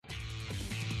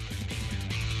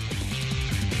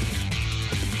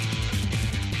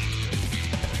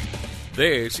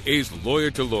This is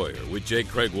Lawyer to Lawyer with J.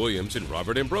 Craig Williams and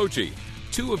Robert Ambrogi,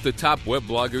 two of the top web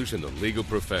bloggers in the legal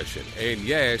profession. And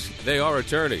yes, they are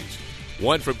attorneys,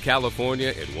 one from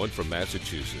California and one from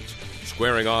Massachusetts,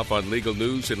 squaring off on legal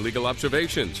news and legal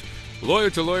observations.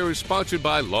 Lawyer to Lawyer is sponsored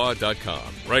by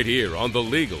Law.com, right here on the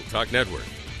Legal Talk Network.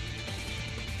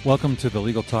 Welcome to the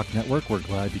Legal Talk Network. We're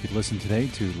glad you could listen today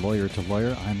to Lawyer to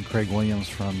Lawyer. I'm Craig Williams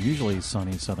from usually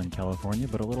sunny Southern California,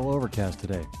 but a little overcast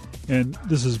today. And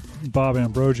this is Bob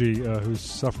Ambrogi, who's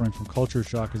suffering from culture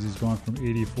shock as he's gone from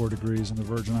 84 degrees in the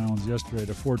Virgin Islands yesterday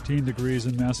to 14 degrees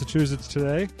in Massachusetts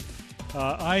today.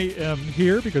 I am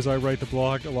here because I write the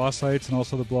blog Law Sites and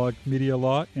also the blog Media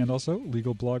Law and also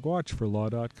Legal Blog Watch for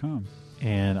Law.com.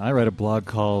 And I write a blog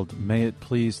called May It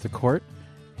Please the Court.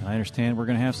 And I understand we're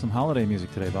going to have some holiday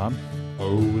music today, Bob.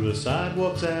 Oh, the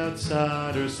sidewalks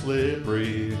outside are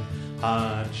slippery.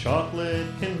 Hot chocolate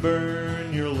can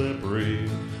burn your lippery.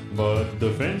 But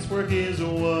the fence work is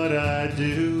what I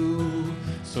do.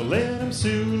 So let 'em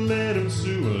sue, let 'em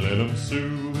sue, let 'em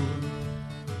sue.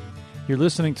 You're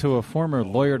listening to a former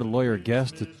Lawyer to Lawyer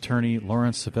guest, attorney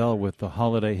Lawrence Savelle, with the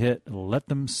holiday hit Let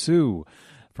Them Sue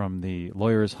from the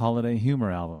Lawyer's Holiday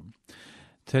Humor album.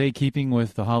 Today, keeping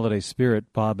with the holiday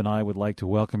spirit, Bob and I would like to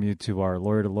welcome you to our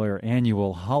Lawyer to Lawyer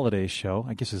annual holiday show.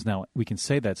 I guess now we can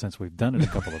say that since we've done it a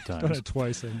couple of times. Done it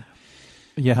twice, I think.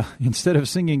 Yeah, instead of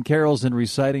singing carols and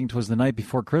reciting "'Twas the Night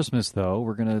Before Christmas," though,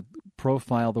 we're going to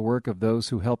profile the work of those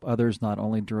who help others not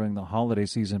only during the holiday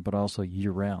season but also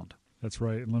year-round. That's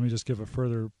right. And let me just give a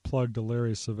further plug to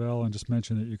Larry Savelle and just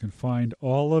mention that you can find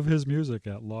all of his music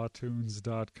at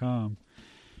lawtunes.com.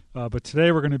 But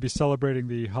today we're going to be celebrating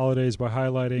the holidays by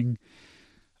highlighting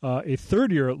a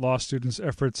third year at law students'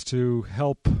 efforts to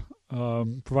help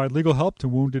provide legal help to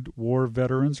wounded war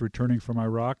veterans returning from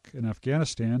Iraq and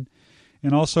Afghanistan,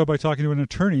 and also by talking to an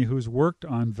attorney who's worked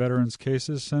on veterans'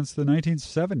 cases since the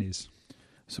 1970s.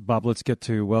 So, Bob, let's get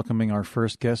to welcoming our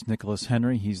first guest, Nicholas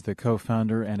Henry. He's the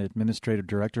co-founder and administrative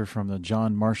director from the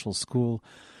John Marshall School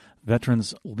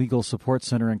Veterans Legal Support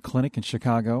Center and Clinic in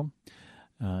Chicago.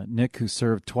 Nick, who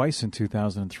served twice in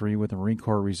 2003 with the Marine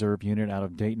Corps Reserve Unit out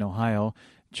of Dayton, Ohio,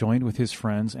 joined with his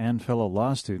friends and fellow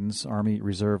law students, Army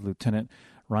Reserve Lieutenant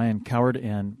Ryan Coward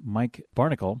and Mike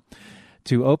Barnacle,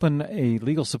 to open a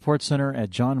legal support center at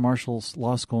John Marshall's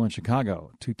Law School in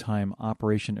Chicago. Two-time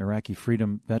Operation Iraqi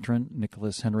Freedom veteran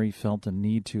Nicholas Henry felt a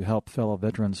need to help fellow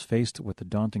veterans faced with the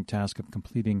daunting task of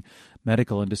completing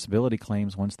medical and disability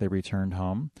claims once they returned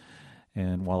home.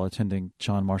 And while attending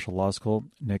John Marshall Law School,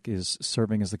 Nick is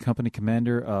serving as the company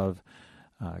commander of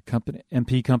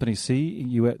MP Company C,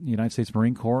 United States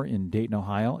Marine Corps in Dayton,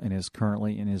 Ohio, and is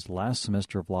currently in his last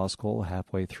semester of law school,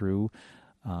 halfway through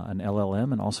an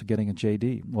LLM and also getting a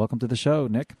JD. Welcome to the show,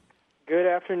 Nick. Good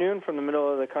afternoon from the middle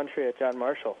of the country at John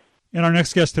Marshall. And our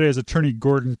next guest today is attorney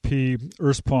Gordon P.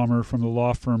 Erspalmer from the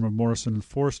law firm of Morrison &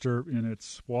 Forster in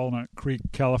its Walnut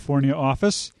Creek, California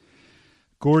office.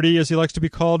 Gordy, as he likes to be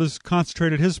called, has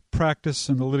concentrated his practice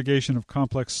in the litigation of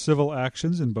complex civil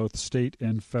actions in both state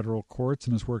and federal courts,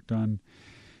 and has worked on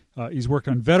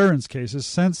veterans cases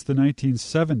since the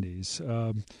 1970s.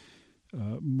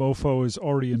 MoFo is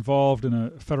already involved in a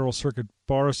Federal Circuit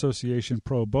Bar Association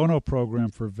pro bono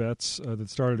program for vets that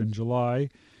started in July,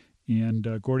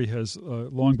 and Gordy has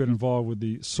long been involved with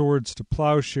the Swords to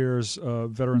Plowshares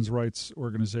veterans' rights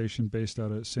organization based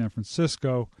out of San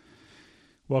Francisco.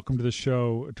 Welcome to the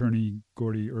show, attorney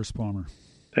Gordy Erspalmer.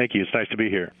 Thank you. It's nice to be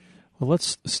here. Well,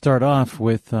 let's start off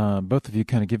with both of you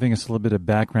kind of giving us a little bit of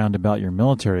background about your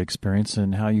military experience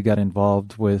and how you got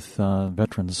involved with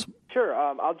veterans. Sure.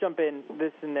 I'll jump in.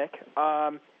 This is Nick. I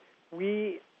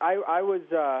was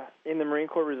in the Marine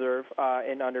Corps Reserve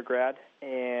in undergrad,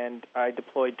 and I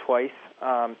deployed twice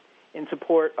in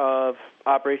support of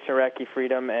Operation Iraqi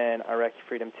Freedom and Iraqi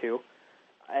Freedom 2.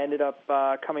 I ended up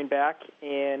coming back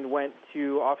and went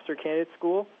to Officer Candidate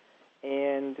School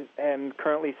and am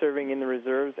currently serving in the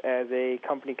reserves as a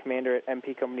company commander at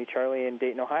MP Company Charlie in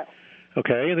Dayton, Ohio.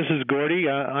 Okay, this is Gordy.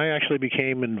 I actually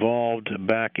became involved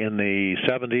back in the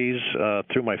 70s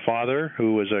through my father,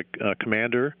 who was a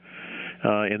commander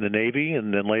in the Navy,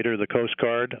 and then later the Coast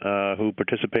Guard, who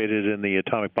participated in the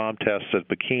atomic bomb tests at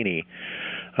Bikini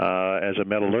as a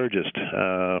metallurgist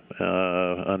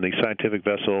on the scientific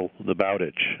vessel, the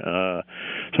Bowditch.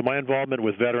 So my involvement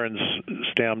with veterans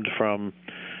stemmed from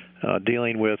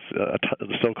dealing with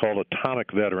the so-called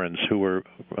atomic veterans, who were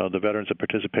the veterans that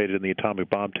participated in the atomic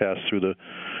bomb tests through the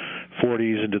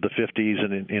 40s into the 50s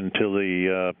and until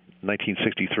the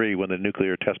 1963, when the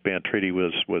Nuclear Test Ban Treaty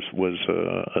was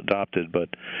adopted. But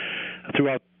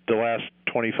throughout the last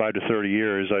 25 to 30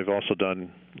 years, I've also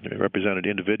represented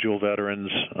individual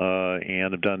veterans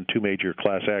and have done 2 major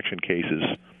class action cases.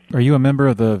 Are you a member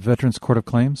of the Veterans Court of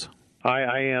Claims?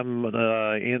 I am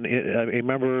a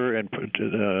member and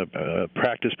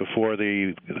practice before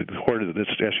the court.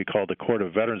 It's actually called the Court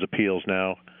of Veterans Appeals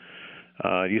now.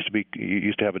 It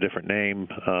used to have a different name,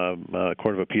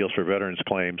 Court of Appeals for Veterans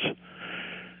Claims.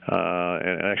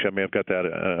 And actually, I may have got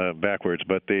that backwards.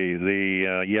 But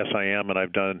yes, I am, and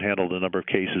I've handled a number of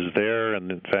cases there.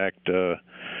 And in fact,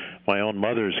 my own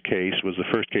mother's case was the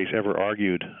first case ever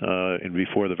argued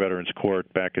before the Veterans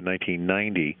Court back in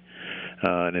 1990,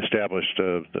 and established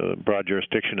the broad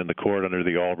jurisdiction in the court under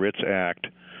the All Writs Act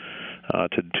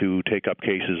to take up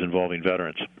cases involving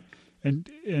veterans.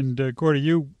 And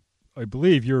Gordy, I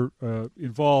believe you're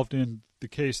involved in the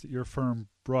case that your firm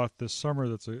brought this summer.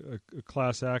 That's a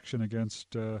class action against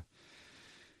the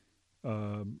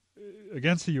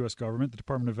U.S. government, the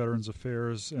Department of Veterans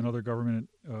Affairs, and other government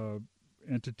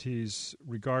entities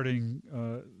regarding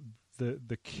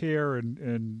the care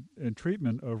and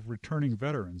treatment of returning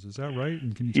veterans. Is that right?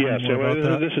 And can you tell me more about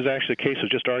that? This is actually a case that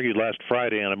was just argued last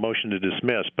Friday on a motion to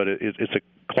dismiss, but it's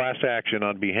a class action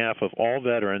on behalf of all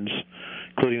veterans,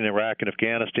 including Iraq and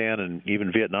Afghanistan and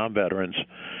even Vietnam veterans,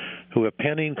 who have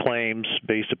pending claims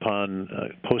based upon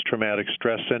post-traumatic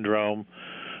stress syndrome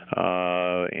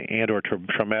and or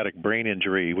traumatic brain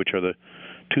injury, which are the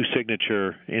 2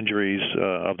 signature injuries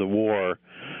of the war.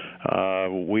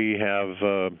 We have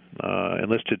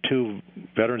enlisted 2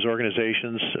 veterans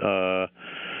organizations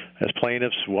as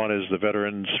plaintiffs. One is the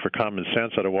Veterans for Common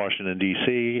Sense out of Washington,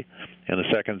 D.C., and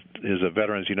the second is the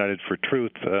Veterans United for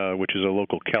Truth, which is a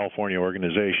local California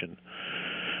organization.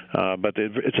 But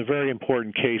it's a very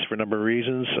important case for a number of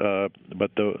reasons,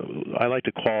 but I like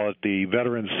to call it the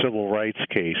Veterans Civil Rights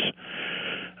case.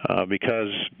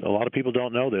 Because a lot of people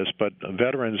don't know this, but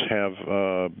veterans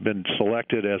have been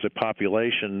selected as a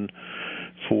population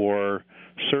for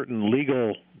certain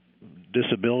legal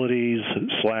disabilities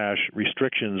 /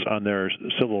 restrictions on their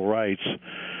civil rights,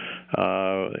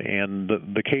 and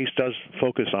the case does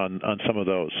focus on some of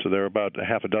those. So there are about a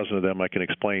half a dozen of them I can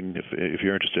explain if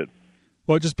you're interested.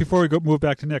 Well, just before we move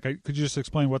back to Nick, could you just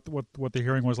explain what the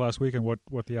hearing was last week and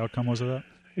what the outcome was of that?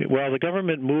 Well, the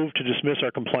government moved to dismiss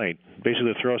our complaint,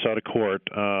 basically to throw us out of court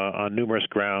on numerous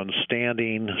grounds: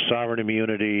 standing, sovereign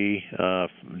immunity,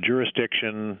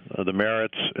 jurisdiction, the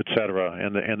merits, etc.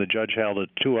 And the judge held a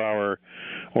 2-hour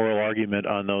oral argument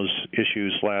on those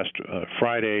issues last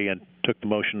Friday and took the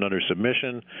motion under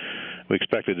submission. We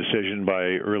expect a decision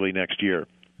by early next year.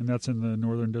 And that's in the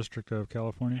Northern District of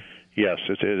California? Yes,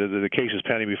 the case is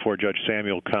pending before Judge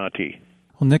Samuel Conti.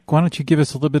 Well, Nick, why don't you give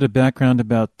us a little bit of background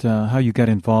about how you got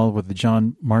involved with the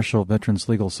John Marshall Veterans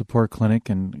Legal Support Clinic,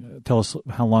 and tell us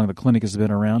how long the clinic has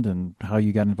been around and how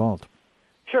you got involved.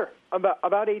 Sure.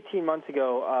 About 18 months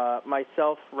ago,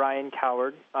 myself, Ryan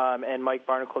Coward, and Mike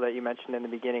Barnacle that you mentioned in the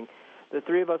beginning, the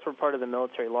 3 of us were part of the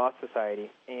Military Law Society,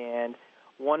 and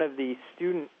one of the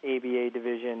student ABA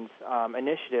division's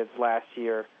initiatives last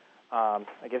year, I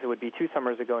guess it would be 2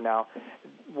 summers ago now,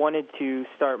 wanted to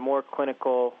start more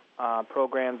clinical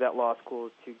programs at law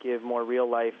schools to give more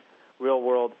real-life,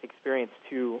 real-world experience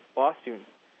to law students.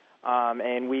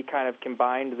 And we kind of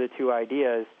combined the 2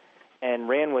 ideas and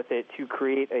ran with it to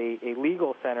create a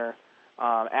legal center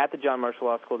at the John Marshall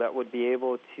Law School that would be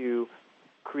able to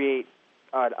create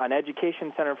an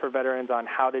education center for veterans on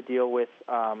how to deal with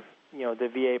the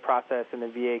VA process and the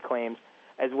VA claims,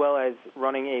 as well as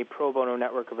running a pro bono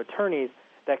network of attorneys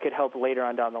that could help later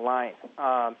on down the line.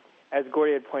 As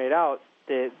Gordy had pointed out,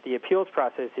 the appeals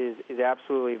process is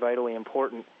absolutely vitally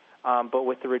important, but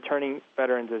with the returning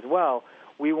veterans as well,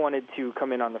 we wanted to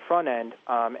come in on the front end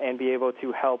and be able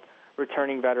to help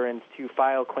returning veterans to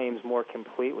file claims more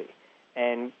completely.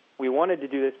 And we wanted to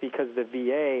do this because the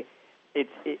VA,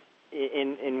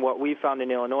 in what we found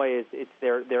in Illinois, is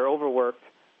they're overworked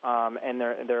and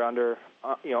they're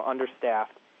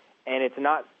understaffed, and it's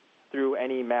not through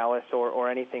any malice or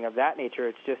anything of that nature.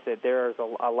 It's just that there's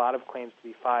a lot of claims to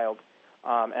be filed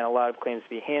and a lot of claims to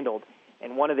be handled.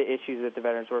 And one of the issues that the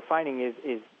veterans were finding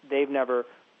is they've never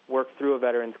worked through a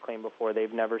veteran's claim before.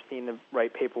 They've never seen the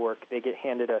right paperwork. They get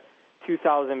handed a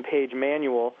 2,000-page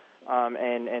manual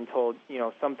and told,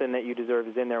 something that you deserve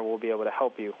is in there, we'll be able to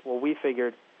help you. Well, we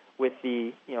figured with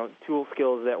the tool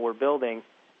skills that we're building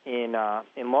in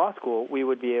law school, we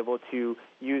would be able to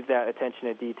use that attention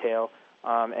to detail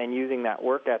and using that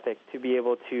work ethic to be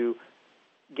able to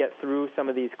get through some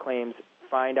of these claims,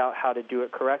 find out how to do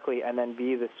it correctly, and then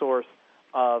be the source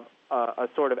of a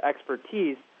sort of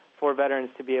expertise for veterans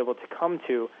to be able to come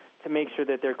to make sure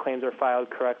that their claims are filed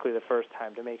correctly the first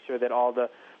time, to make sure that all the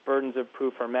burdens of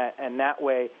proof are met, and that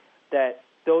way that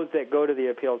those that go to the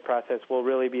appeals process will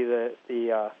really be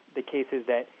the cases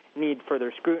that need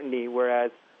further scrutiny,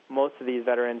 whereas most of these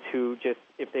veterans who just,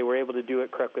 if they were able to do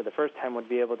it correctly the first time, would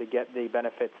be able to get the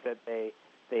benefits that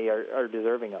they are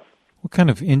deserving of. What kind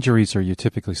of injuries are you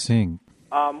typically seeing?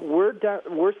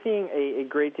 We're seeing a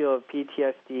great deal of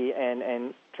PTSD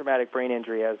and traumatic brain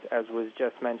injury, as was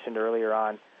just mentioned earlier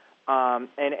on.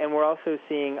 And we're also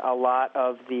seeing a lot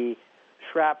of the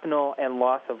shrapnel and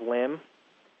loss of limb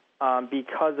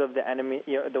because of the enemy,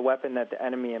 the weapon that the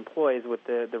enemy employs with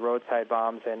the roadside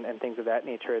bombs and things of that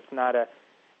nature. It's not a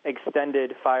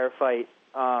extended firefight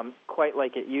quite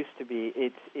like it used to be.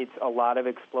 It's a lot of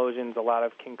explosions, a lot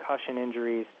of concussion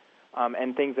injuries,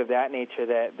 and things of that nature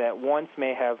that once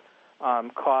may have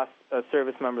cost a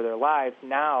service member their lives.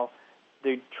 Now,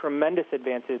 the tremendous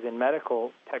advances in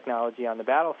medical technology on the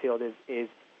battlefield is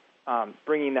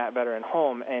bringing that veteran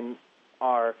home, and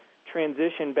our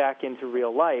transition back into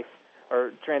real life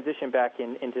or transition back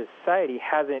into society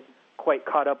hasn't quite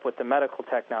caught up with the medical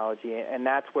technology, and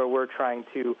that's where we're trying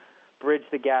to bridge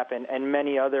the gap, and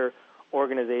many other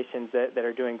organizations that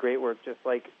are doing great work, just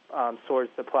like Swords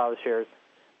to Plowshares.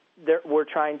 We're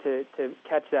trying to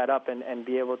catch that up and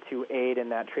be able to aid in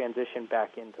that transition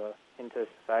back into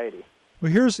society.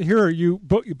 Well, here are you.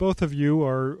 Both of you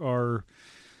are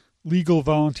legal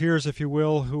volunteers, if you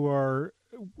will, who are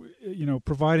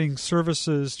providing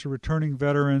services to returning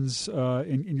veterans,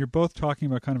 and you're both talking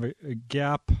about kind of a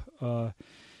gap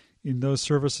in those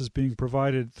services being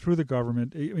provided through the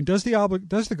government. I mean, does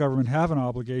the government have an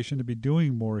obligation to be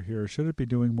doing more here? Should it be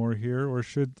doing more here, or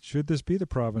should this be the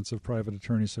province of private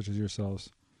attorneys such as yourselves?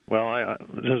 Well,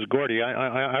 this is Gordy.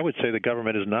 I would say the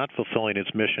government is not fulfilling its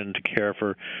mission to care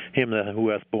for him who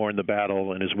hath borne the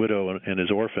battle and his widow and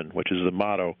his orphan, which is the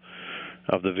motto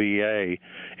of the VA.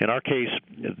 In our case,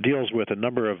 it deals with a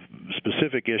number of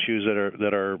specific issues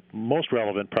that are most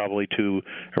relevant probably to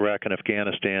Iraq and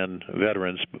Afghanistan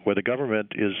veterans, where the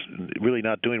government is really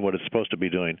not doing what it's supposed to be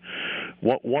doing.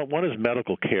 One is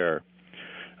medical care.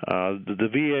 The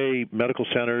VA medical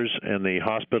centers and the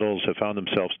hospitals have found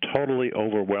themselves totally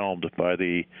overwhelmed by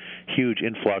the huge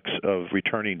influx of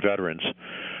returning veterans.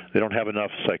 They don't have enough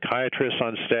psychiatrists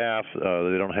on staff.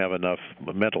 They don't have enough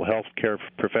mental health care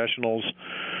professionals.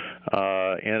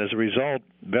 And as a result,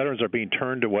 veterans are being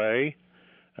turned away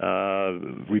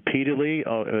repeatedly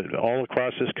all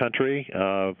across this country.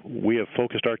 We have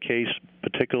focused our case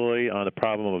particularly on the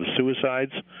problem of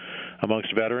suicides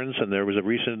amongst veterans, and there was a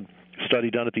recent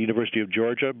study done at the University of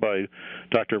Georgia by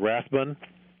Dr. Rathbun,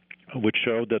 which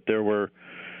showed that there were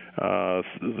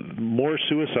more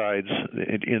suicides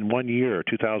in 1 year,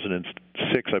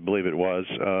 2006, I believe it was,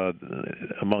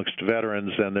 amongst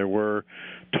veterans than there were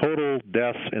total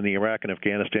deaths in the Iraq and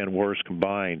Afghanistan wars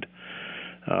combined.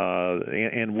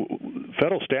 And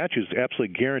federal statutes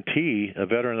absolutely guarantee a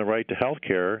veteran the right to health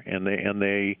care, and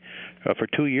they for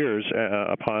 2 years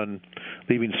upon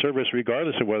leaving service,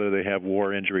 regardless of whether they have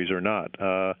war injuries or not.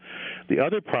 The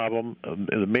other problem,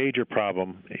 the major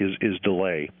problem, is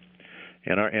delay.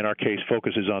 And our case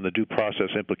focuses on the due process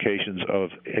implications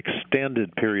of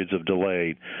extended periods of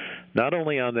delay, not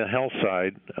only on the health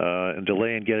side, and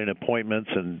delay in getting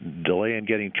appointments and delay in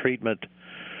getting treatment,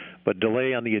 but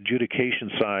delay on the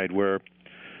adjudication side, where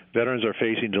veterans are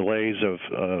facing delays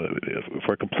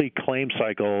for a complete claim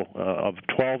cycle of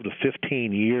 12 to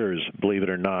 15 years, believe it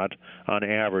or not, on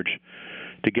average,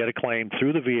 to get a claim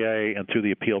through the VA and through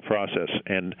the appeal process.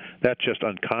 And that's just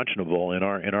unconscionable in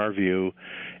our view,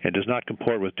 and does not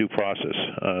comport with due process.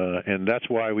 And that's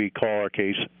why we call our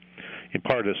case, in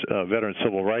part, a veteran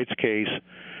civil rights case.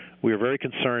 We are very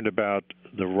concerned about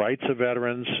the rights of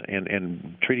veterans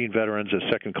and treating veterans as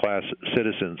second-class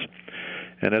citizens.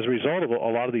 And as a result of a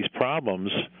lot of these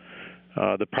problems,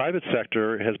 the private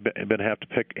sector has have to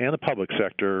pick, and the public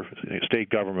sector,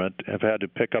 state government, have had to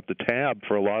pick up the tab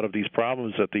for a lot of these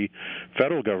problems that the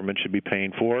federal government should be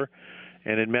paying for.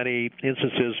 And in many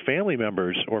instances, family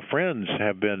members or friends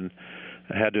have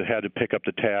had to pick up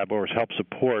the tab or help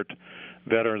support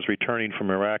veterans returning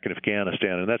from Iraq and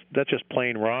Afghanistan, and that's just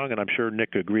plain wrong. And I'm sure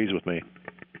Nick agrees with me.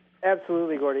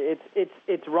 Absolutely, Gordy.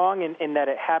 It's wrong in that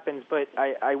it happens, but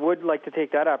I would like to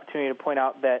take that opportunity to point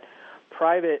out that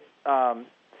private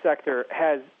sector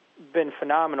has been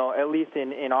phenomenal, at least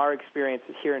in our experience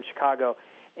here in Chicago,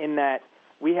 in that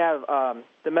we have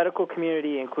the medical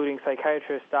community, including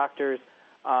psychiatrists, doctors,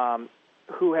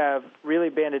 who have really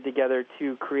banded together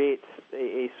to create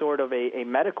a sort of a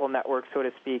medical network, so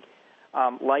to speak,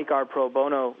 like our pro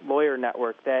bono lawyer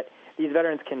network that these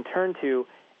veterans can turn to.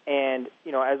 And,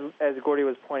 as Gordy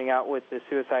was pointing out with the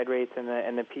suicide rates and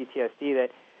the PTSD, that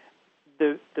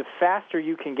the faster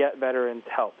you can get veterans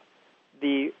help,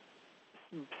 the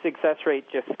success rate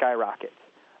just skyrockets.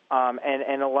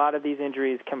 And a lot of these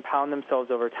injuries compound themselves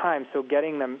over time. So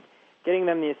getting them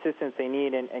the assistance they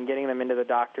need and getting them into the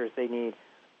doctors they need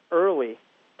early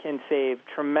can save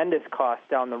tremendous costs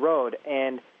down the road.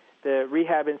 And the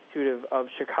Rehab Institute of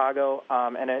Chicago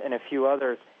and a few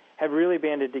others have really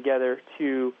banded together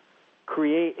to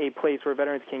create a place where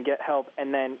veterans can get help.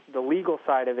 And then the legal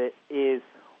side of it is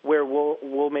where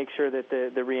we'll make sure that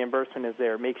the reimbursement is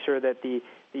there, make sure that the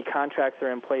contracts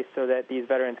are in place so that these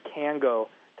veterans can go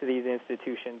to these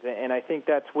institutions. And I think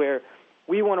that's where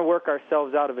we want to work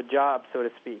ourselves out of a job, so to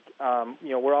speak.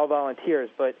 We're all volunteers,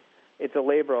 but it's a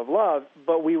labor of love,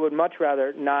 but we would much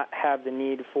rather not have the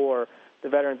need for the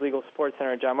Veterans Legal Support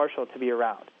Center and John Marshall to be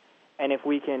around. And if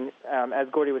we can, as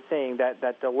Gordy was saying,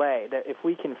 that delay, that if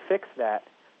we can fix that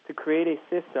to create a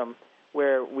system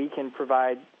where we can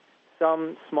provide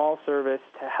some small service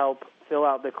to help fill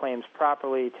out the claims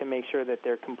properly, to make sure that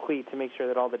they're complete, to make sure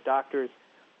that all the doctors'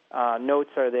 notes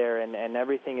are there and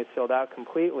everything is filled out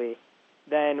completely,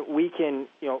 then we can,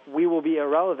 we will be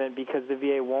irrelevant because the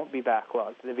VA won't be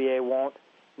backlogged. The VA won't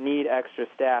need extra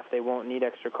staff. They won't need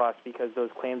extra costs because those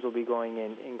claims will be going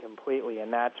in incompletely.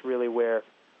 And that's really where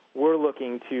we're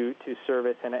looking to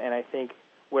service, and I think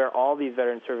where all these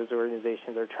veteran service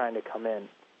organizations are trying to come in.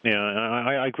 Yeah,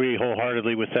 I agree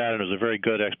wholeheartedly with that, and it was a very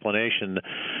good explanation.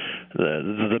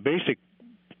 The basic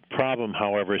problem,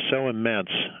 however, is so immense,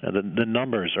 and the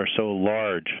numbers are so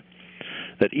large,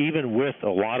 that even with a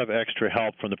lot of extra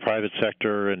help from the private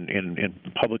sector and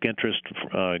public interest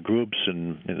groups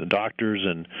and doctors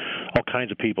and all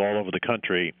kinds of people all over the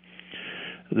country,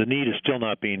 the need is still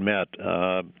not being met.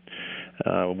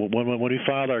 When we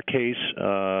filed our case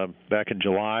back in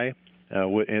July,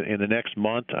 in the next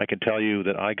month, I can tell you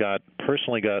that I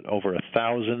personally got over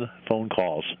 1,000 phone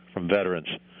calls from veterans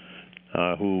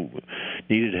who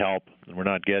needed help and were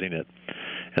not getting it.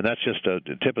 And that's just a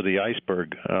tip of the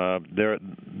iceberg.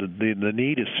 The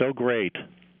need is so great,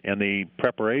 and the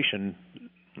preparation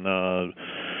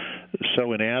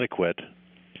so inadequate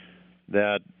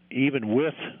that even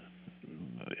with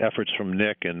efforts from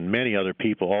Nick and many other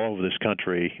people all over this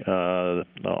country, a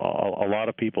lot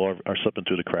of people are slipping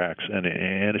through the cracks, and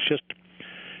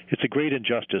it's a great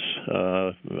injustice,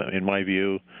 in my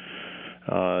view,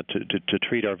 to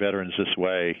treat our veterans this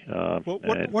way.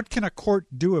 What can a court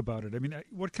do about it? I mean,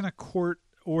 what can a court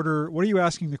order? What are you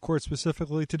asking the court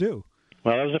specifically to do?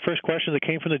 Well, that was the first question that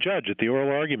came from the judge at the oral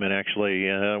argument, actually.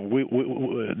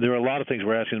 There are a lot of things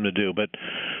we're asking them to do, but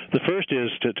the first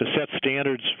is to set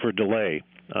standards for delay.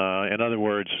 In other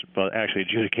words, actually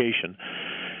adjudication.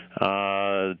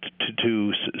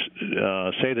 To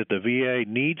say that the VA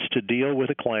needs to deal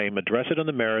with a claim, address it on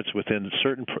the merits within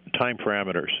certain time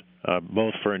parameters,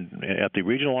 both at the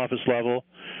regional office level,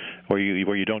 where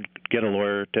you don't get a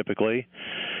lawyer typically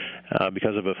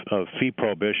because of a fee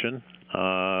prohibition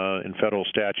in federal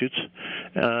statutes,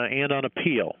 and on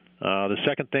appeal. The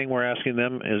second thing we're asking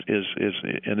them is,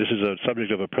 and this is a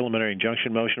subject of a preliminary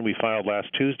injunction motion we filed last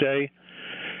Tuesday,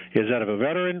 is that if a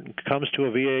veteran comes to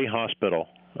a VA hospital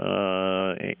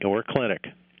or clinic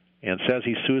and says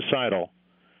he's suicidal,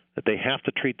 that they have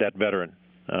to treat that veteran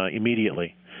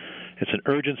immediately. It's an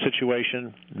urgent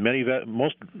situation.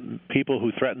 Most people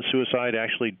who threaten suicide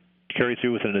actually carry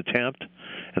through with an attempt,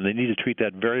 and they need to treat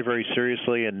that very, very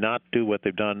seriously and not do what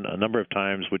they've done a number of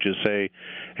times, which is say,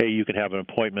 hey, you can have an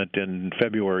appointment in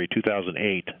February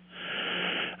 2008.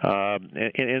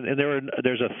 And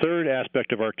there's a third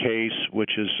aspect of our case,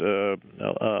 which is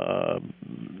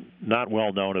not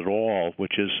well known at all,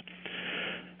 which is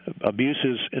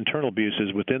internal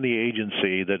abuses within the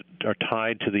agency that are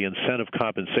tied to the incentive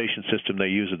compensation system they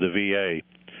use at the VA,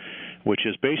 which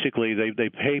is basically they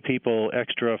pay people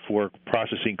extra for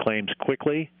processing claims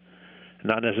quickly,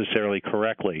 not necessarily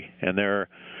correctly. And there are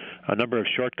a number of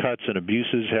shortcuts and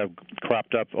abuses have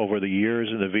cropped up over the years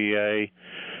in the VA.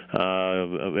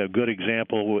 A good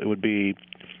example would be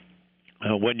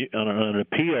when on an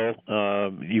appeal,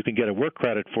 you can get a work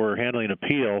credit for handling an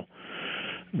appeal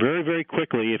very, very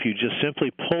quickly if you just simply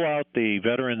pull out the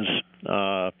veteran's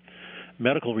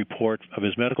medical report of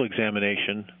his medical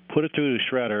examination, put it through the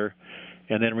shredder,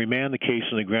 and then remand the case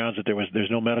on the grounds that there's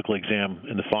no medical exam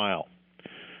in the file.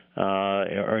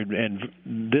 And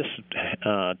this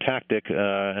tactic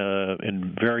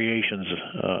and variations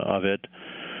of it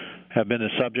have been the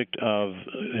subject of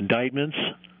indictments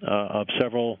of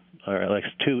several, or at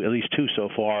least two so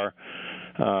far,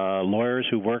 lawyers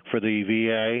who work for the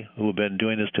VA who have been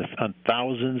doing this on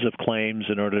thousands of claims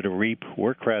in order to reap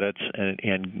work credits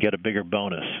and get a bigger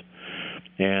bonus.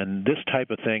 And this type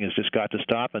of thing has just got to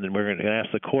stop, and then we're going to ask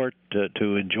the court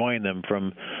to enjoin them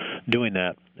from doing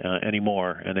that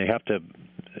anymore. And they have to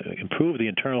improve the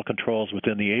internal controls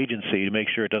within the agency to make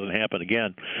sure it doesn't happen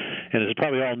again. And it's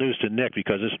probably all news to Nick,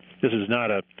 because this is not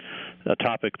a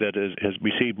topic that has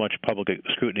received much public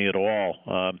scrutiny at all.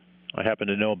 I happen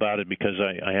to know about it because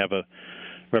I have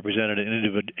represented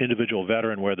an individual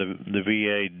veteran where the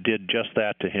VA did just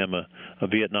that to him, a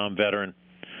Vietnam veteran.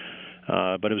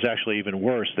 But it was actually even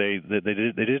worse. They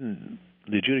didn't.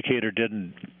 The adjudicator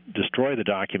didn't destroy the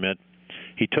document.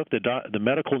 He took the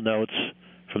medical notes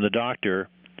from the doctor,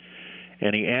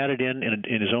 and he added in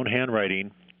his own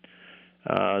handwriting.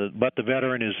 But the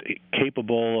veteran is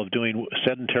capable of doing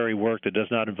sedentary work that does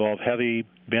not involve heavy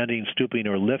bending, stooping,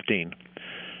 or lifting.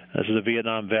 This is a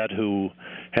Vietnam vet who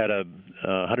had a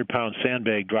 100-pound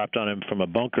sandbag dropped on him from a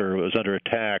bunker. It was under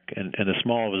attack, and the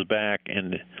small of his back,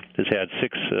 and has had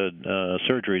 6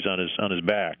 surgeries on his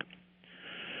back.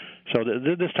 So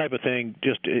this type of thing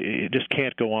just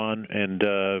can't go on,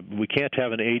 and we can't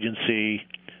have an agency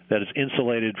that is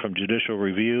insulated from judicial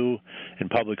review and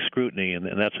public scrutiny, and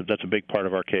that's a big part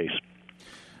of our case.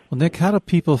 Well, Nick, how do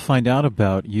people find out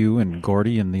about you and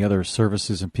Gordy and the other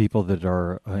services and people that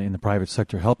are in the private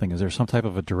sector helping? Is there some type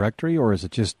of a directory, or is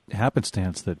it just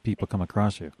happenstance that people come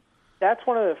across you? That's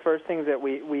one of the first things that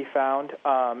we found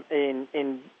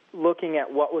in looking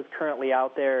at what was currently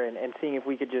out there and seeing if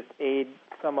we could just aid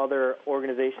some other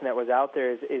organization that was out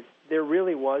there. Is there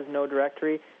really was no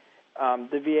directory.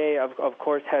 The VA, of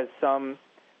course, has some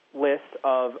list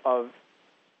of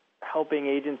helping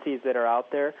agencies that are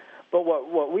out there. But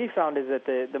what we found is that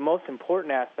the most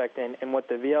important aspect and what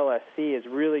the VLSC is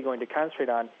really going to concentrate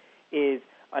on is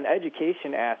an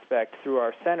education aspect through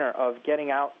our center of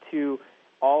getting out to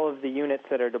all of the units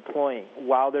that are deploying,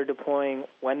 while they're deploying,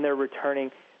 when they're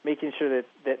returning, making sure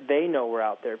that they know we're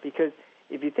out there. Because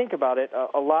if you think about it,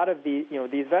 a lot of these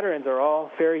veterans are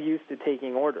all very used to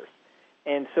taking orders.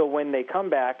 And so when they come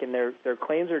back and their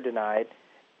claims are denied,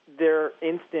 their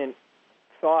instant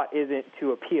thought isn't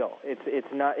to appeal.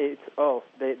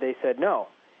 They said no,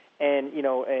 and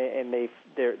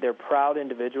they're proud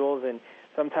individuals, and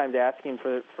sometimes asking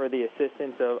for the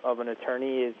assistance of an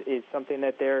attorney is something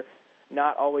that they're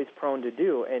not always prone to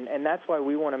do, and that's why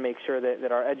we want to make sure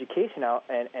that our education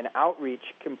and outreach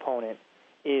component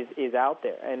is out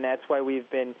there, and that's why we've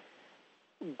been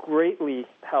greatly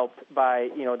helped by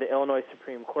the Illinois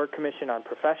Supreme Court Commission on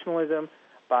Professionalism,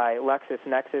 by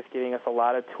LexisNexis giving us a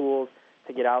lot of tools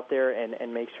to get out there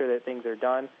and make sure that things are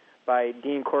done, by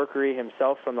Dean Corkery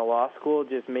himself from the law school,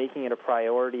 just making it a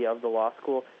priority of the law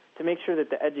school to make sure that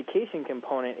the education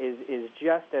component is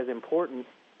just as important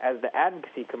as the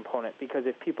advocacy component, because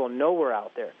if people know we're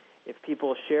out there, if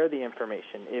people share the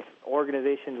information, if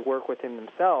organizations work within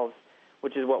themselves,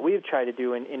 which is what we've tried to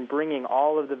do in bringing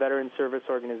all of the veteran service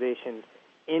organizations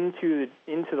into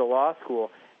the law school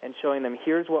and showing them,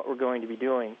 here's what we're going to be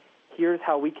doing, here's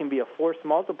how we can be a force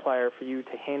multiplier for you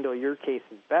to handle your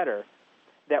cases better,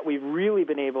 that we've really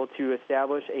been able to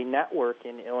establish a network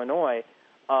in Illinois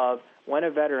of when a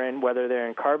veteran, whether they're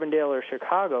in Carbondale or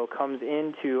Chicago, comes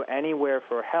into anywhere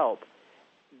for help,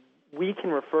 we can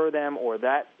refer them, or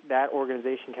that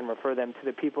organization can refer them to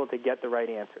the people to get the right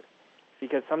answer.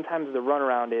 Because sometimes the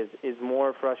runaround is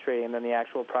more frustrating than the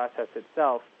actual process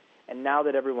itself. And now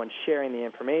that everyone's sharing the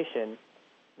information,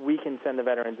 we can send the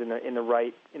veterans in the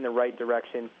right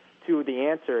direction to the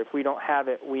answer. If we don't have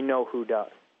it, we know who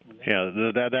does.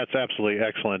 Yeah, that's absolutely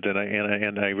excellent, and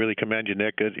I really commend you,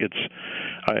 Nick.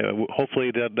 Hopefully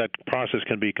that process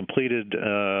can be completed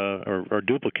or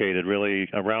duplicated really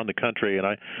around the country. And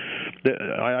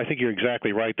I think you're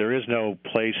exactly right. There is no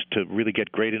place to really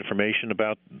get great information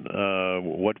about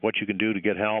what you can do to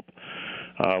get help.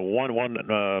 One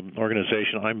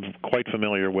organization I'm quite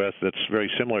familiar with that's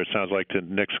very similar, it sounds like, to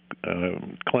Nick's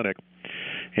clinic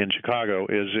in Chicago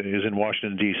is in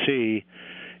Washington, D.C.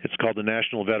 It's called the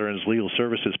National Veterans Legal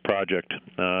Services Project,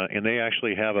 and they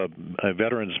actually have a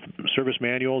veterans service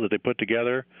manual that they put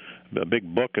together, a big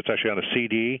book. It's actually on a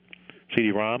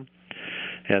CD-ROM.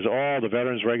 It has all the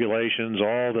veterans regulations,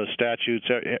 all the statutes,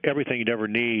 everything you'd ever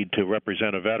need to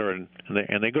represent a veteran.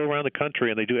 And they go around the country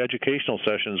and they do educational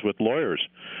sessions with lawyers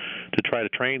to try to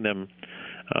train them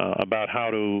about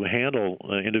how to handle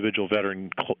individual veteran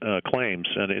claims.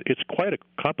 And it's quite a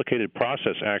complicated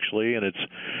process, actually, and it's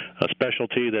a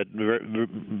specialty that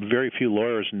very few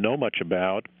lawyers know much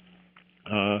about.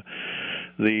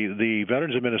 The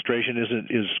Veterans Administration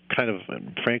is kind of,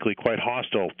 frankly, quite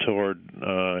hostile toward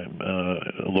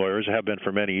lawyers, have been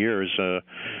for many years. And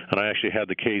I actually had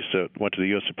the case that went to the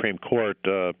U.S. Supreme Court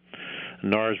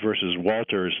NARS versus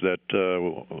Walters that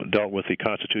dealt with the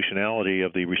constitutionality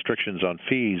of the restrictions on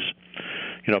fees.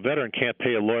 A veteran can't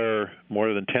pay a lawyer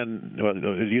more than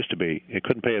it used to be. It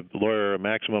couldn't pay a lawyer a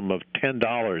maximum of $10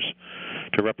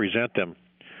 to represent them.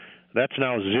 That's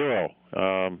now zero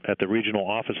at the regional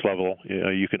office level.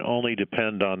 You can only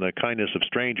depend on the kindness of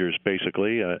strangers,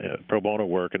 basically, pro bono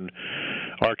work. And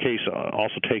our case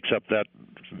also takes up that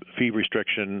fee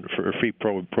restriction for fee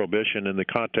prohibition in the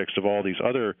context of all these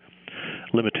other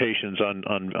limitations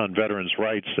on veterans'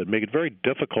 rights that make it very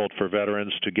difficult for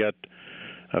veterans to get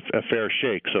a fair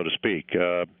shake, so to speak.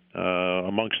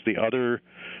 Amongst the other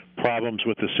problems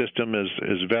with the system is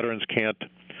veterans can't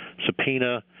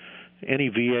subpoena any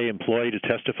VA employee to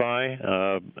testify,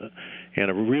 and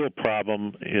a real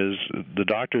problem is the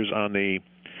doctors on the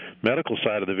medical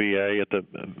side of the VA at the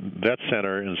vet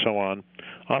center and so on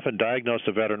often diagnose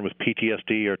the veteran with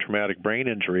PTSD or traumatic brain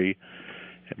injury.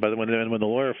 But when the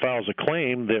lawyer files a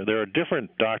claim, there are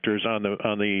different doctors on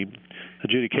the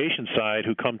adjudication side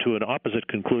who come to an opposite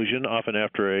conclusion, often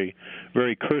after a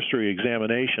very cursory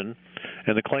examination,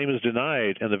 and the claim is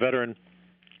denied, and the veteran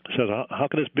says, how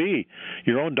can this be?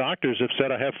 Your own doctors have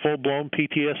said I have full-blown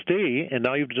PTSD, and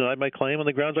now you've denied my claim on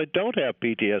the grounds I don't have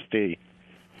PTSD.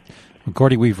 Well,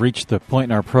 Gordy, we've reached the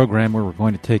point in our program where we're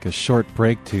going to take a short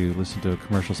break to listen to a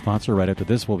commercial sponsor. Right after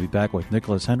this, we'll be back with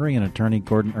Nicholas Henry and attorney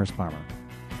Gordon Erspalmer.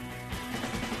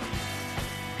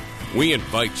 We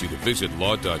invite you to visit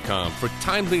law.com for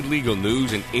timely legal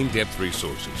news and in-depth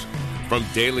resources. From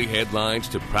daily headlines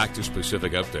to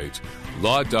practice-specific updates,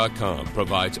 Law.com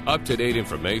provides up-to-date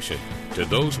information to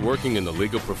those working in the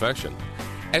legal profession.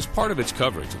 As part of its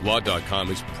coverage, Law.com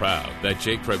is proud that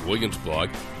J. Craig Williams' blog,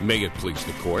 May It Please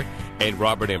the Court, and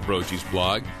Robert Ambrogie's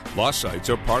blog, Law Sites,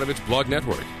 are part of its blog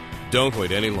network. Don't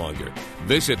wait any longer.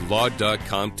 Visit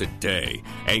Law.com today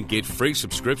and get free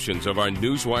subscriptions of our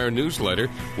Newswire newsletter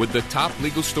with the top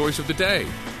legal stories of the day.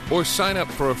 Or sign up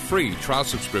for a free trial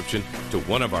subscription to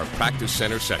one of our Practice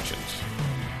Center sections.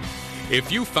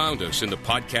 If you found us in the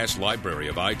podcast library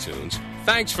of iTunes,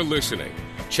 thanks for listening.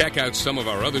 Check out some of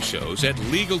our other shows at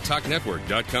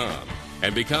LegalTalkNetwork.com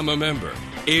and become a member.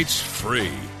 It's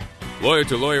free. Lawyer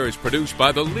to Lawyer is produced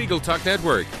by the Legal Talk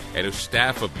Network and a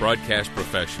staff of broadcast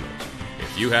professionals.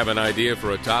 If you have an idea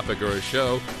for a topic or a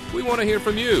show, we want to hear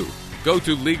from you. Go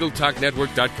to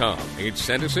LegalTalkNetwork.com and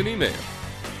send us an email.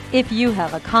 If you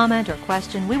have a comment or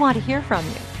question, we want to hear from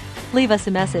you. Leave us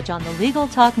a message on the Legal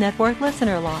Talk Network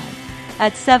listener line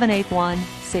at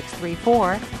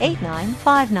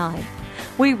 781-634-8959.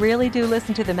 We really do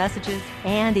listen to the messages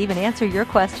and even answer your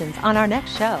questions on our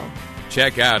next show.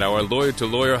 Check out our Lawyer to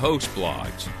Lawyer host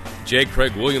blogs. J.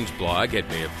 Craig Williams' blog at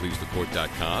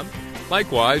mayitpleasethecourt.com.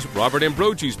 Likewise, Robert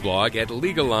Ambrogie's blog at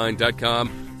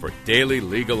legalline.com for daily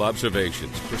legal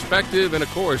observations, perspective, and, of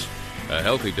course, a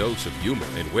healthy dose of humor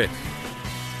and wit.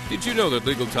 Did you know that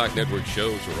Legal Talk Network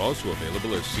shows are also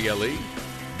available as CLE?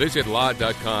 Visit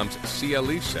Law.com's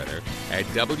CLE Center at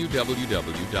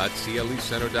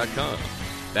www.clecenter.com.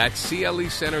 That's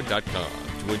clecenter.com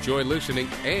to enjoy listening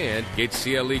and get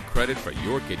CLE credit for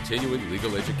your continuing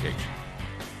legal education.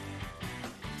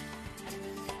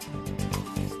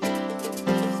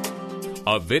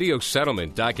 A video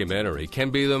settlement documentary can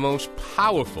be the most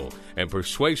powerful and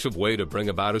persuasive way to bring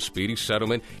about a speedy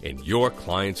settlement in your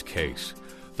client's case.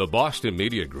 The Boston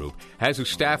Media Group has a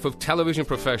staff of television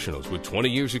professionals with 20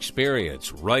 years'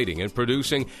 experience writing and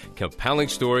producing compelling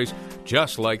stories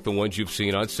just like the ones you've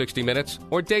seen on 60 Minutes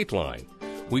or Dateline.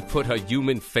 We put a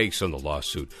human face on the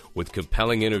lawsuit with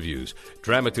compelling interviews,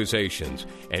 dramatizations,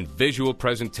 and visual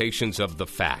presentations of the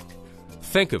fact.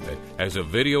 Think of it as a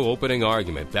video opening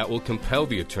argument that will compel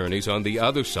the attorneys on the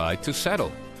other side to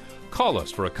settle. Call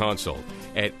us for a consult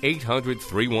at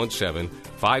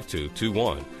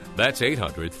 800-317-5221. That's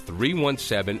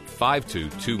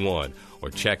 800-317-5221. Or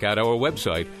check out our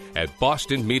website at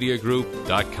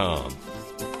bostonmediagroup.com.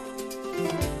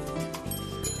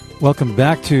 Welcome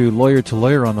back to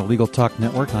Lawyer on the Legal Talk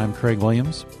Network. I'm Craig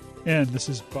Williams. And this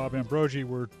is Bob Ambrogi.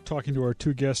 We're talking to our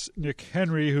two guests, Nick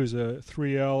Henry, who's a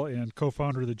 3L and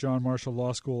co-founder of the John Marshall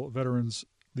Law School Veterans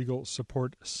Legal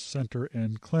Support Center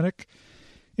and Clinic,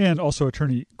 and also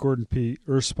attorney Gordon P.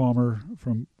 Erspalmer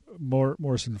from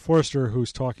Morrison Foerster,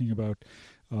 who's talking about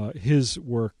his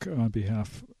work on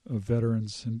behalf of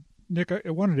veterans. And Nick, I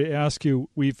wanted to ask you,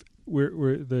 we're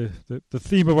the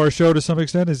theme of our show to some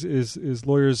extent is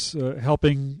lawyers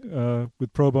helping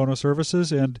with pro bono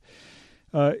services, and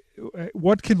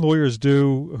what can lawyers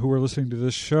do who are listening to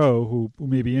this show who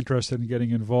may be interested in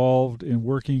getting involved in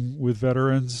working with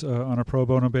veterans on a pro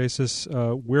bono basis?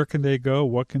 Where can they go?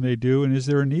 What can they do? And is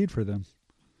there a need for them?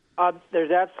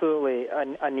 There's absolutely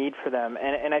a need for them,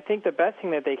 and I think the best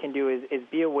thing that they can do is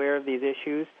be aware of these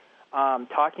issues,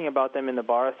 talking about them in the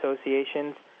bar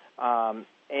associations, and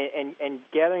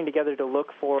gathering together to look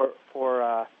for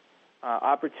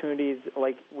opportunities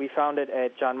like we found it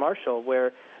at John Marshall,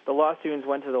 where the law students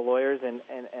went to the lawyers, and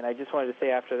I just wanted to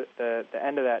say after the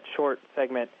end of that short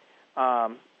segment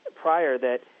prior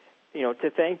that, to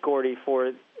thank Gordy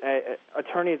for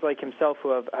attorneys like himself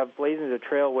who have blazoned a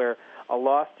trail where a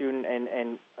law student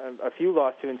and a few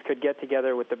law students could get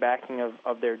together with the backing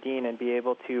of their dean and be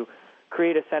able to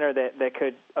create a center that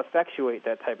could effectuate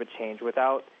that type of change.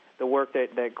 Without the work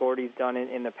that Gordy's done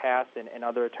in the past and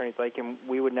other attorneys like him,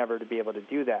 we would never be able to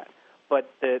do that. But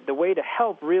the way to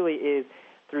help really is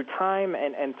through time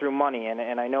and through money.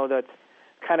 And I know that's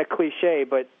kind of cliche,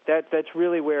 but that's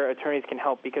really where attorneys can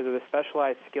help because of the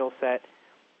specialized skill set,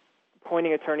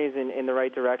 pointing attorneys in the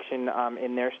right direction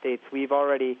in their states.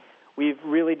 We've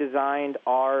really designed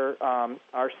our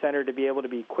center to be able to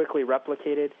be quickly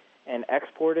replicated and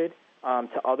exported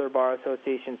to other bar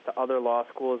associations, to other law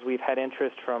schools. We've had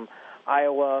interest from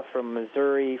Iowa, from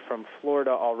Missouri, from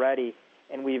Florida already,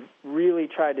 and we've really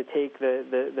tried to take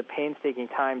the painstaking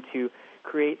time to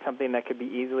create something that could be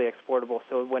easily exportable.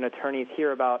 So when attorneys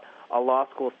hear about a law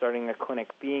school starting a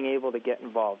clinic, being able to get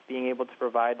involved, being able to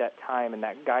provide that time and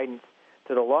that guidance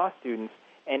to the law students,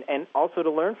 and also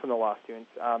to learn from the law students.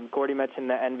 Gordy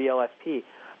mentioned the NVLSP.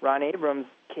 Ron Abrams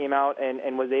came out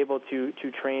and was able to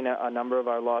train a number of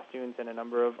our law students and a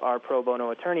number of our pro bono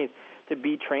attorneys to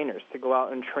be trainers, to go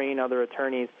out and train other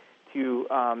attorneys to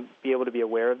be able to be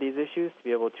aware of these issues, to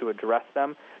be able to address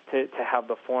them, to have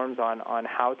the forms on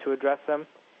how to address them.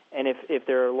 And if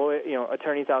there are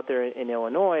attorneys out there in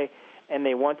Illinois and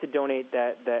they want to donate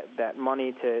that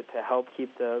money to help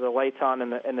keep the lights on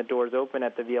and the doors open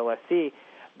at the VLSC,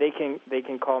 they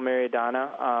can call Mary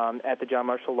Adana at the John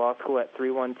Marshall Law School at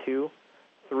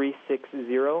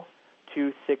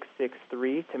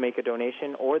 312-360-2663 to make a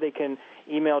donation, or they can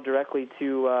email directly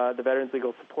to the Veterans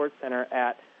Legal Support Center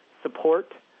at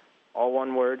support, all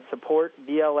one word, support,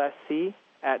 VLSC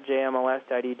at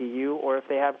jmls.edu, or if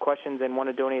they have questions and want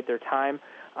to donate their time,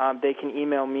 they can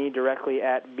email me directly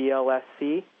at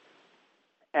VLSC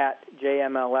at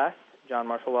JMLS, John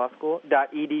Marshall Law School,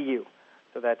 .edu.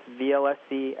 So that's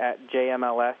VLSC at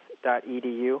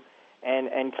jmls.edu.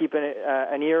 And keep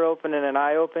an ear open and an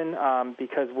eye open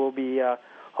because we'll be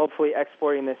hopefully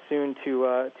exporting this soon to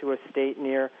a state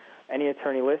near any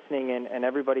attorney listening, and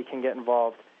everybody can get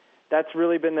involved. That's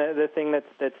really been the thing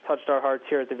that's touched our hearts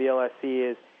here at the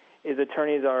VLSC is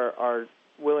attorneys are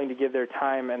willing to give their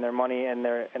time and their money and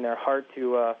their heart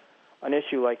to an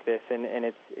issue like this, and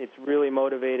it's really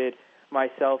motivated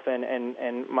myself and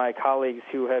my colleagues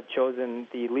who have chosen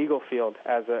the legal field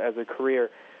as a career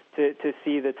to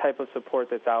see the type of support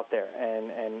that's out there.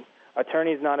 And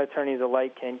attorneys, non-attorneys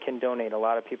alike can donate. A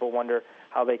lot of people wonder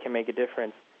how they can make a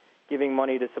difference. Giving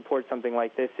money to support something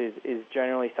like this is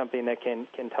generally something that can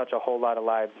touch a whole lot of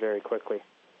lives very quickly.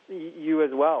 You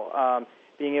as well.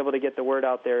 Being able to get the word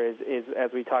out there is,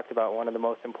 as we talked about, one of the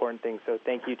most important things. So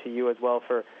thank you to you as well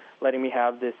for letting me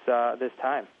have this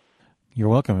time. You're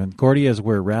welcome. And Gordy, as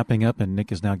we're wrapping up and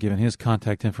Nick has now given his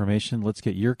contact information, let's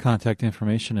get your contact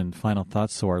information and final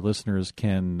thoughts so our listeners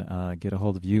can get a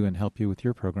hold of you and help you with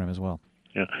your program as well.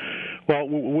 Yeah. Well,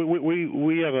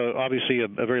 we have obviously a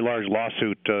very large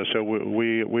lawsuit, so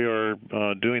we are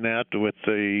doing that with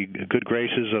the good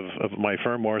graces of my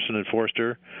firm, Morrison &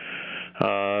 Forster.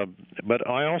 But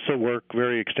I also work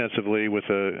very extensively with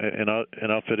an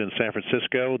outfit in San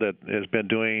Francisco that has been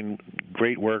doing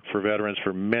great work for veterans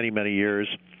for many, many years.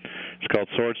 It's called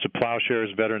Swords to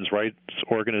Plowshares Veterans Rights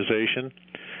Organization.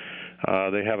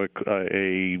 They have a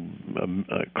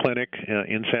clinic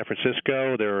in San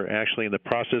Francisco. They're actually in the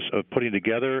process of putting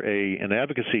together an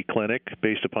advocacy clinic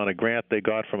based upon a grant they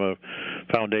got from a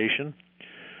foundation.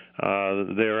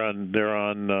 They're on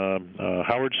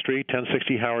Howard Street,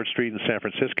 1060 Howard Street in San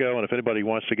Francisco. And if anybody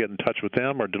wants to get in touch with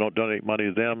them or donate money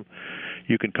to them,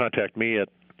 you can contact me at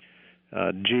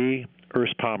G.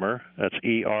 Erspamer. That's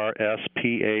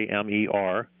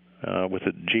ERSPAMER with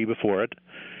a G before it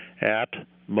at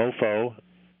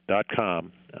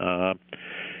mofo.com.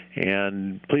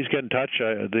 And please get in touch.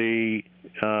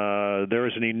 There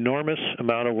is an enormous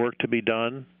amount of work to be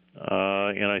done,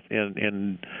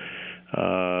 and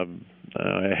I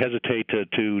hesitate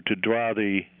to draw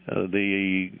the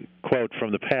quote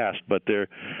from the past, but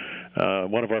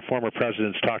one of our former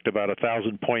presidents talked about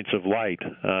 1,000 points of light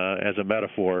as a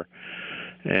metaphor,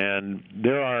 and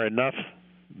there are enough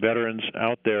veterans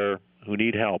out there who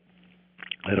need help.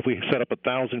 And if we set up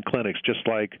 1,000 clinics just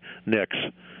like Nick's,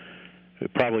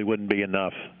 it probably wouldn't be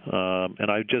enough.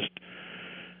 And I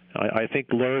think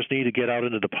lawyers need to get out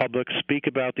into the public, speak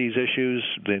about these issues.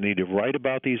 They need to write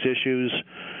about these issues.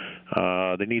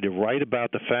 They need to write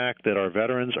about the fact that our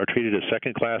veterans are treated as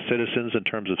second-class citizens in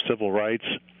terms of civil rights.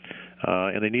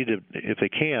 And they need to, if they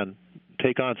can,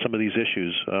 take on some of these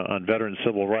issues on veteran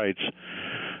civil rights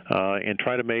and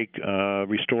try to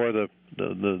restore the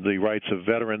rights of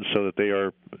veterans so that they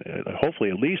are hopefully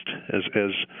at least as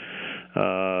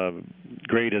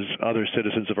great as other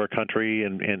citizens of our country,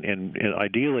 and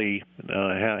ideally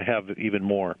have even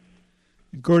more.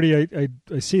 Gordy, I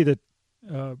see that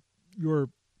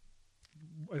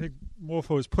I think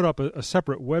MOFO has put up a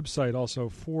separate website also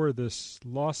for this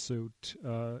lawsuit.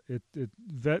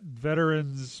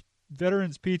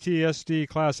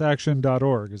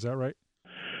 VeteransPTSDClassAction.org. Is that right?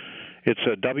 It's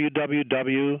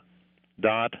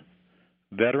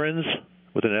www.veterans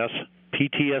with an S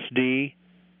PTSD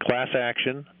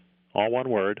ClassAction, all one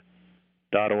word,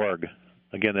 .org.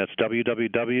 Again, that's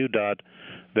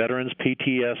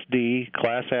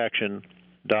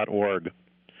www.veteransptsdclassaction.org.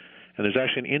 And there's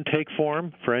actually an intake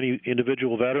form for any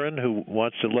individual veteran who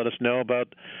wants to let us know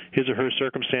about his or her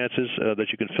circumstances that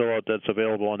you can fill out. That's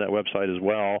available on that website as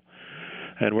well.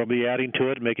 And we'll be adding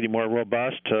to it, making it more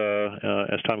robust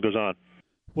as time goes on.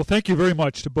 Well, thank you very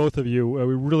much to both of you.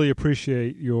 We really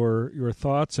appreciate your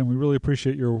thoughts, and we really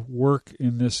appreciate your work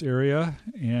in this area.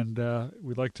 And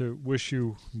we'd like to wish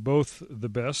you both the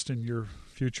best in your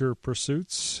future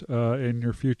pursuits and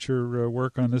your future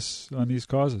work on these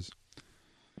causes.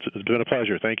 It's been a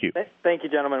pleasure. Thank you. Thank you,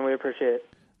 gentlemen. We appreciate it.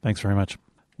 Thanks very much.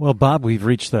 Well, Bob, we've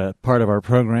reached the part of our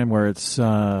program where it's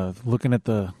looking at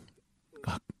the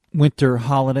winter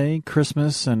holiday,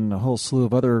 Christmas, and a whole slew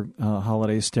of other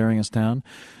holidays staring us down.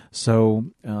 So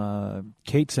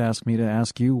Kate's asked me to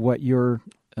ask you what your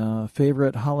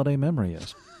favorite holiday memory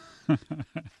is.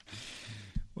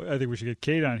 Well, I think we should get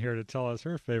Kate on here to tell us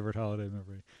her favorite holiday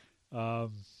memory.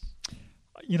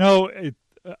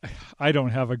 I don't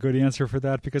have a good answer for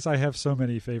that because I have so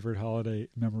many favorite holiday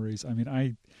memories. I mean,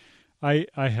 I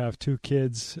have two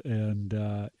kids,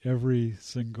 and every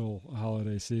single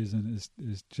holiday season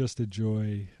is just a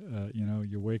joy.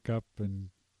 You wake up and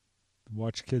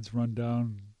watch kids run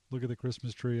down, look at the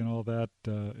Christmas tree and all that.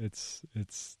 It's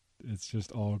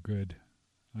just all good.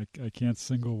 I can't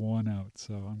single one out,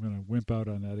 so I'm going to wimp out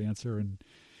on that answer and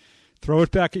throw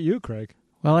it back at you, Craig.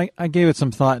 Well, I gave it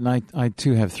some thought, and I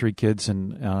too have three kids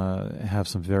and have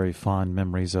some very fond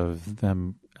memories of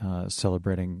them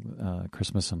celebrating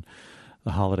Christmas and the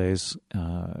holidays.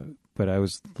 But I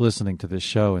was listening to this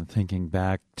show and thinking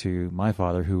back to my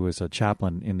father, who was a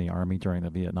chaplain in the Army during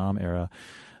the Vietnam era,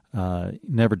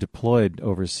 never deployed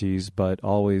overseas, but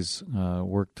always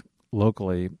worked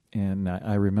locally. And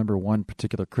I remember one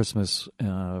particular Christmas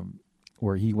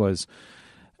where he was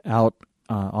out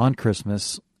on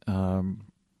Christmas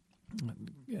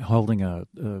holding a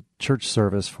church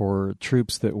service for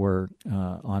troops that were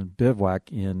on bivouac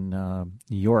in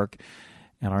New York.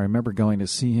 And I remember going to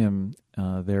see him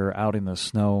there out in the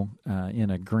snow in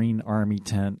a green army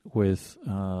tent with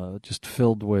just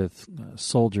filled with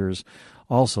soldiers,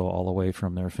 also all away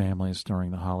from their families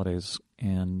during the holidays,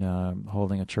 and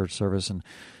holding a church service, and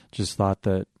just thought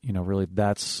that, really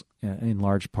that's in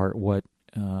large part what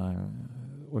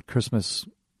Christmas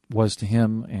was to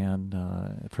him, and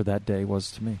for that day was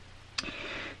to me.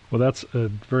 Well, that's a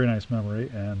very nice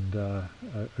memory, and a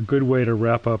good way to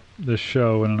wrap up this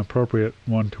show, and an appropriate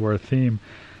one to our theme.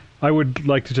 I would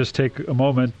like to just take a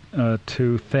moment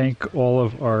to thank all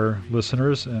of our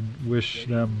listeners and wish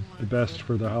them the best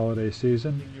for the holiday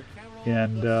season.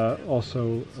 And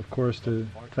also, of course, to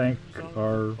thank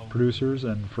our producers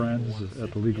and friends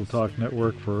at the Legal Talk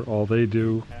Network for all they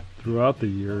do throughout the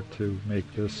year to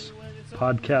make this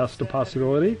podcast a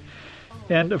possibility.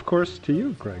 And, of course, to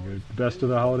you, Craig. The best of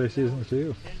the holiday season to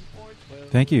you.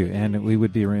 Thank you. And we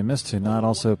would be remiss to not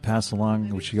also pass along,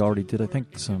 which you already did, I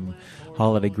think, some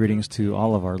holiday greetings to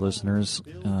all of our listeners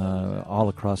all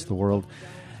across the world,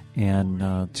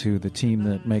 and to the team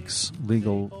that makes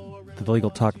the Legal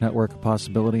Talk Network a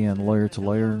possibility, and Lawyer to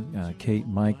Lawyer, Kate,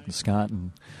 Mike, and Scott,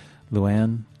 and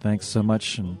Luann. Thanks so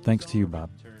much, and thanks to you, Bob.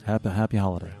 Happy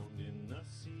holiday.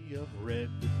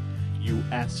 You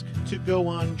ask to go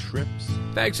on trips.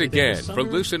 Thanks again for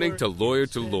listening to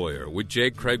Lawyer with J.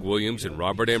 Craig Williams and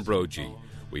Robert Ambrogi.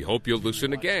 We hope you'll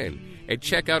listen again and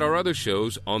check out our other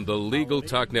shows on the Legal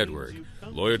Talk Network.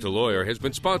 Lawyer to Lawyer has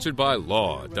been sponsored by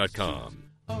Law.com.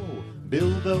 Oh,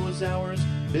 bill those hours,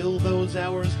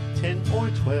 10 or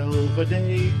 12 a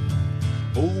day.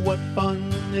 Oh, what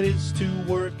fun it is to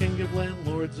work and give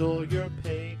landlords all your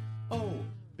pay. Oh,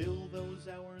 bill those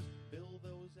hours,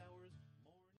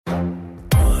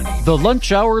 The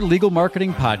Lunch Hour Legal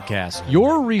Marketing Podcast,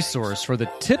 your resource for the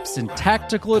tips and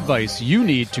tactical advice you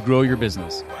need to grow your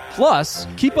business. Plus,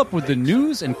 keep up with the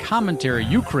news and commentary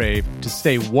you crave to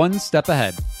stay one step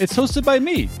ahead. It's hosted by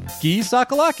me, Guy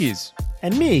Sakalakis.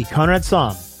 And me, Conrad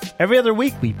Somm. Every other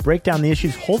week, we break down the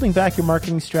issues holding back your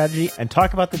marketing strategy and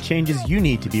talk about the changes you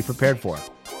need to be prepared for.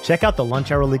 Check out the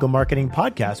Lunch Hour Legal Marketing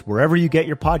Podcast wherever you get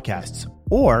your podcasts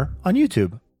or on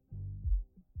YouTube.